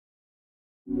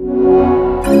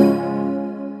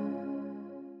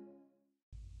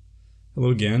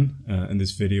Hello again. In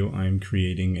this video I'm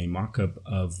creating a mock-up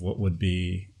of what would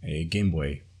be a Game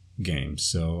Boy game.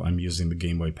 So I'm using the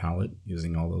Game Boy palette,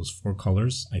 using all those four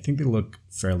colors. I think they look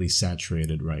fairly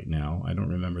saturated right now. I don't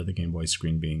remember the Game Boy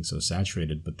screen being so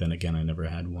saturated, but then again I never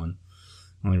had one.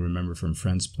 I only remember from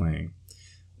friends playing.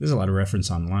 There's a lot of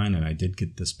reference online, and I did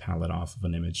get this palette off of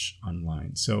an image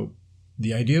online. So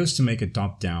the idea is to make a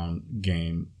top-down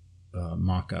game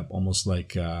mock-up, almost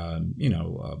like a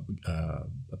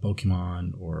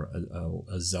Pokemon or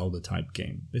a Zelda type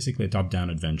game, basically a top-down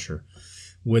adventure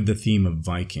with the theme of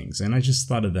Vikings. And I just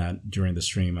thought of that during the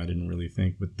stream. I didn't really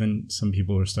think, but then some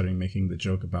people were starting making the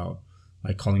joke about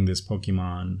like calling this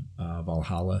Pokemon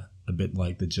Valhalla, a bit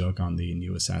like the joke on the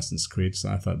new Assassin's Creed. So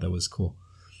I thought that was cool.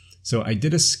 So I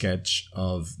did a sketch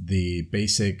of the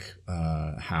basic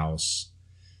house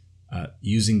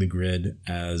using the grid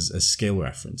as a scale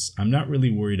reference. I'm not really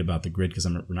worried about the grid because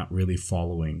I'm not really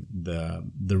following the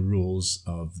rules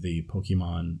of the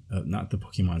Pokemon,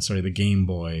 the Game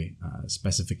Boy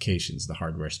specifications, the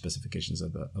hardware specifications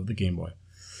of the Game Boy.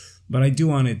 But I do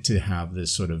want it to have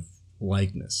this sort of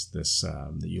likeness, this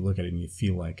that you look at it and you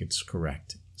feel like it's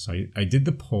correct. So I did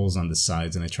the poles on the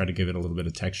sides, and I tried to give it a little bit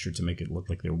of texture to make it look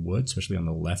like they're wood, especially on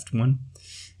the left one.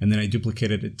 And then I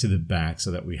duplicated it to the back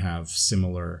so that we have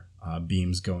similar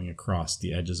beams going across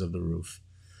the edges of the roof.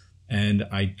 And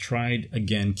I tried,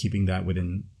 again, keeping that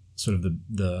within sort of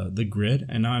the grid.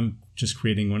 And now I'm just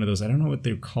creating one of those, I don't know what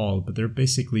they're called, but they're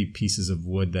basically pieces of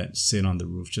wood that sit on the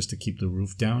roof just to keep the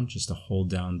roof down, just to hold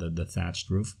down the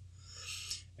thatched roof.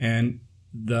 And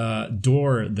the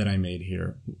door that I made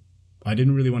here, I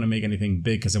didn't really want to make anything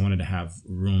big because I wanted to have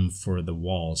room for the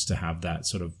walls to have that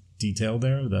sort of detail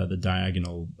there, the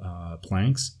diagonal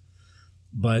planks.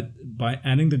 But by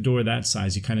adding the door that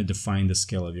size, you kind of define the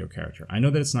scale of your character. I know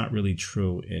that it's not really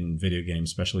true in video games,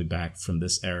 especially back from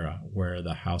this era where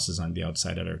the houses on the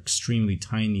outside are extremely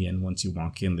tiny, and once you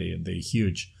walk in, they're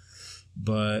huge.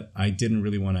 But I didn't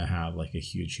really want to have like a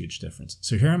huge difference.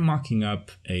 So here I'm mocking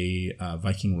up a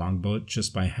Viking longboat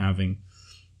just by having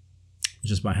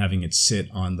it sit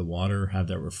on the water, have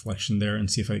that reflection there,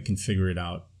 and see if I can figure it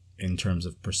out in terms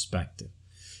of perspective.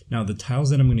 Now, the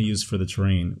tiles that I'm going to use for the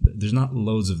terrain, there's not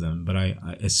loads of them, but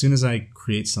as soon as I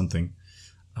create something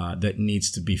that needs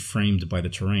to be framed by the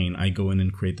terrain, I go in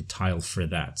and create the tile for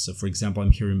that. So, for example,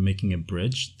 I'm here making a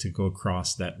bridge to go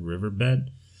across that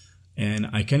riverbed, and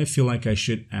I kind of feel like I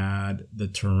should add the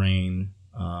terrain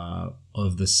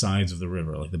of the sides of the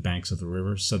river, like the banks of the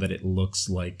river, so that it looks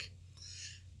like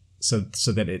so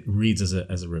that it reads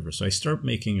as a river. So I start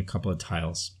making a couple of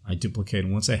tiles. I duplicate,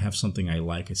 and once I have something I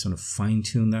like, I sort of fine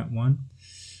tune that one.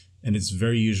 And it's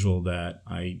very usual that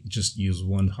I just use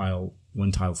one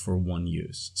tile for one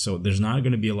use. So there's not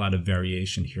going to be a lot of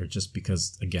variation here, just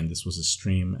because, again, this was a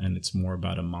stream and it's more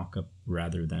about a mock-up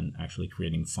rather than actually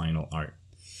creating final art.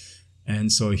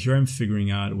 And so here I'm figuring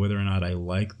out whether or not I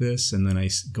like this, and then I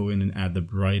go in and add the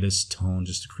brightest tone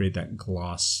just to create that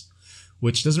gloss,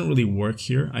 which doesn't really work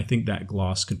here. I think that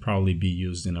gloss could probably be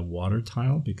used in a water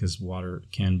tile, because water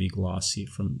can be glossy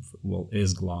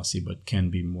is glossy, but can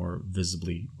be more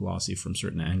visibly glossy from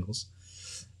certain angles.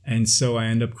 And so I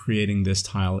end up creating this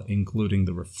tile, including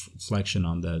the reflection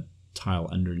on the tile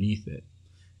underneath it.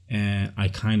 And I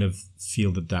kind of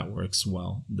feel that that works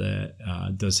well. That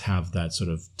does have that sort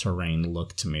of terrain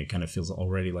look to me. It kind of feels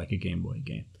already like a Game Boy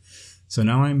game. So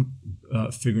now I'm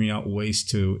figuring out ways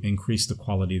to increase the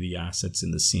quality of the assets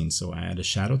in the scene. So I add a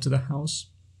shadow to the house.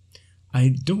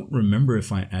 I don't remember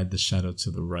if I add the shadow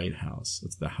to the right house.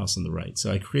 It's the house on the right.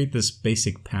 So I create this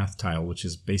basic path tile, which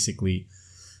is basically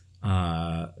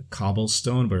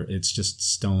cobblestone, where it's just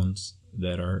stones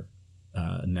that are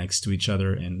next to each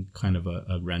other in kind of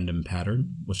a random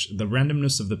pattern, which the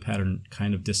randomness of the pattern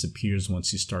kind of disappears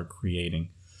once you start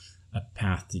creating a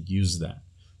path to use that.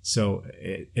 So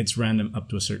it's random up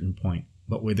to a certain point,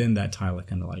 but within that tile, I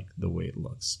kind of like the way it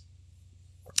looks.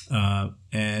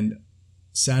 And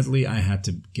sadly, I had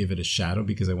to give it a shadow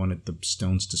because I wanted the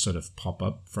stones to sort of pop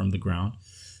up from the ground.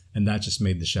 And that just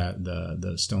made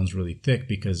the stones really thick,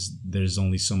 because there's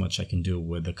only so much I can do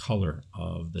with the color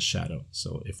of the shadow.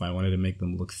 So if I wanted to make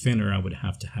them look thinner, I would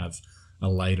have to have a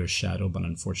lighter shadow, but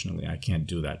unfortunately I can't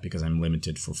do that because I'm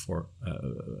limited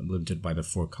limited by the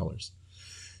four colors.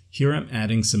 Here I'm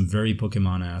adding some very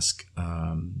Pokemon-esque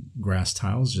grass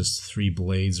tiles, just 3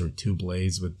 blades or 2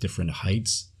 blades with different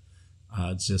heights,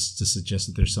 just to suggest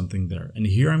that there's something there. And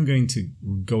here I'm going to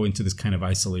go into this kind of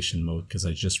isolation mode because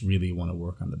I just really want to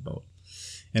work on the boat.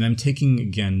 And I'm taking,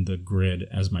 again, the grid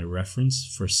as my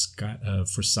reference for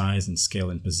size and scale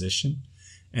and position.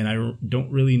 And I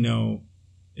don't really know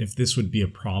if this would be a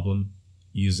problem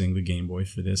using the Game Boy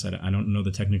for this. I don't know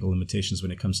the technical limitations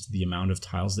when it comes to the amount of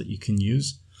tiles that you can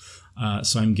use.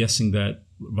 So I'm guessing that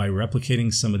by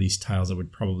replicating some of these tiles, I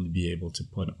would probably be able to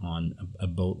put on a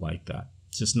boat like that.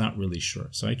 Just not really sure.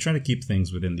 So I try to keep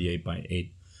things within the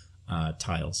 8x8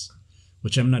 tiles,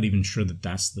 which I'm not even sure that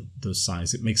that's the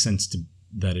size. It makes sense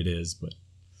that it is, but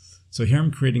so here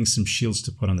I'm creating some shields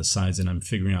to put on the sides, and I'm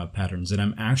figuring out patterns, and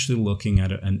I'm actually looking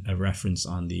at a reference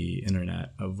on the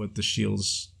internet of what the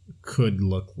shields could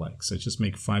look like. So I just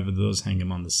make 5 of those, hang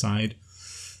them on the side,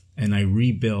 and I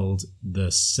rebuild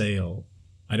the sail.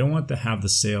 I don't want to have the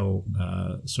sail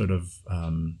sort of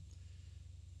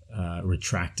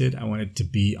retracted. I want it to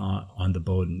be on the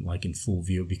boat and like in full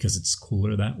view because it's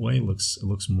cooler that way. It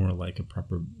looks more like a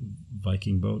proper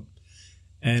Viking boat.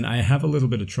 And I have a little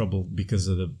bit of trouble because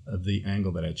of the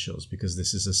angle that I chose, because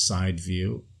this is a side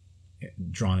view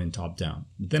drawn in top down.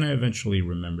 But then I eventually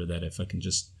remember that if I can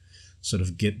just sort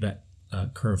of get that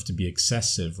curve to be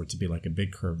excessive or to be like a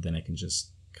big curve, then I can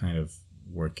just kind of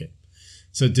work it.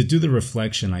 So to do the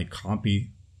reflection, I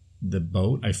copy the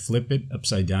boat, I flip it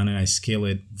upside down, and I scale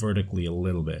it vertically a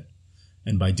little bit.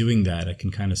 And by doing that, I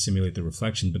can kind of simulate the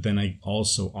reflection, but then I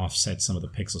also offset some of the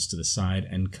pixels to the side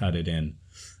and cut it in.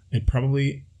 It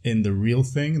probably, in the real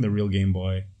thing, in the real Game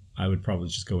Boy, I would probably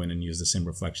just go in and use the same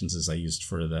reflections as I used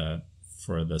for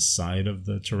the side of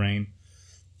the terrain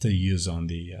to use on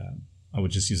the, I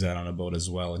would just use that on a boat as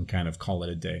well and kind of call it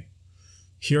a day.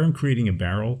 Here I'm creating a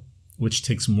barrel, which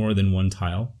takes more than one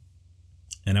tile.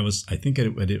 And I was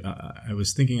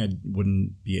thinking I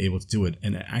wouldn't be able to do it.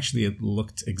 And actually it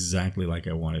looked exactly like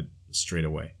I wanted straight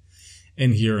away.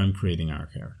 And here I'm creating our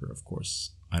character, of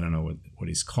course. I don't know what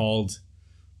he's called,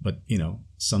 but you know,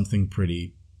 something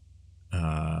pretty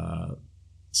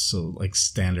so like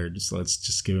standard. So let's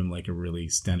just give him like a really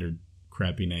standard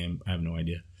crappy name. I have no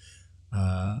idea.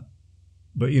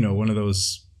 But you know, one of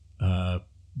those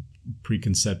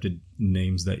preconceived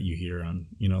names that you hear on,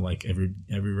 you know, like every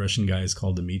Russian guy is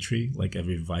called Dmitry, like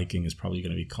every Viking is probably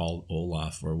going to be called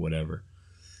Olaf or whatever.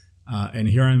 And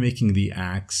here I'm making the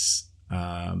axe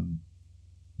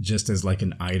just as like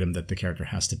an item that the character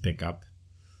has to pick up,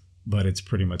 but it's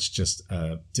pretty much just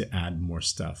to add more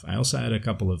stuff. I also add a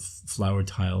couple of flower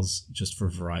tiles just for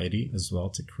variety as well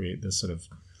to create this sort of.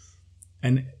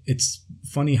 And it's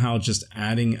funny how just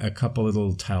adding a couple of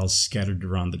little tiles scattered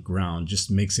around the ground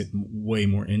just makes it way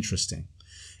more interesting.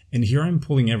 And here I'm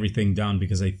pulling everything down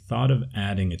because I thought of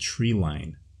adding a tree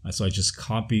line. So I just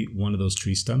copied one of those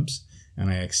tree stumps and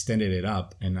I extended it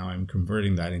up, and now I'm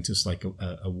converting that into just like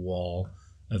a wall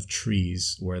of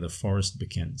trees where the forest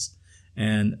begins.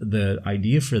 And the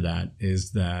idea for that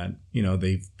is that, you know,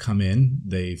 they've come in,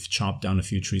 they've chopped down a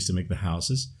few trees to make the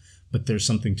houses, but there's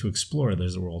something to explore.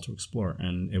 There's a world to explore.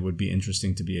 And it would be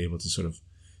interesting to be able to sort of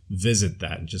visit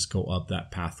that and just go up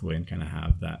that pathway and kind of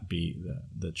have that be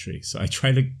the tree. So I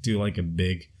try to do like a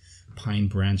big pine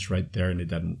branch right there, and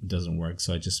it doesn't work.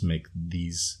 So I just make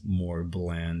these more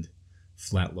bland,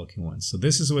 flat looking ones. So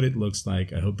this is what it looks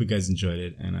like. I hope you guys enjoyed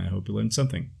it, and I hope you learned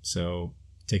something. So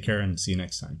take care and see you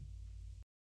next time.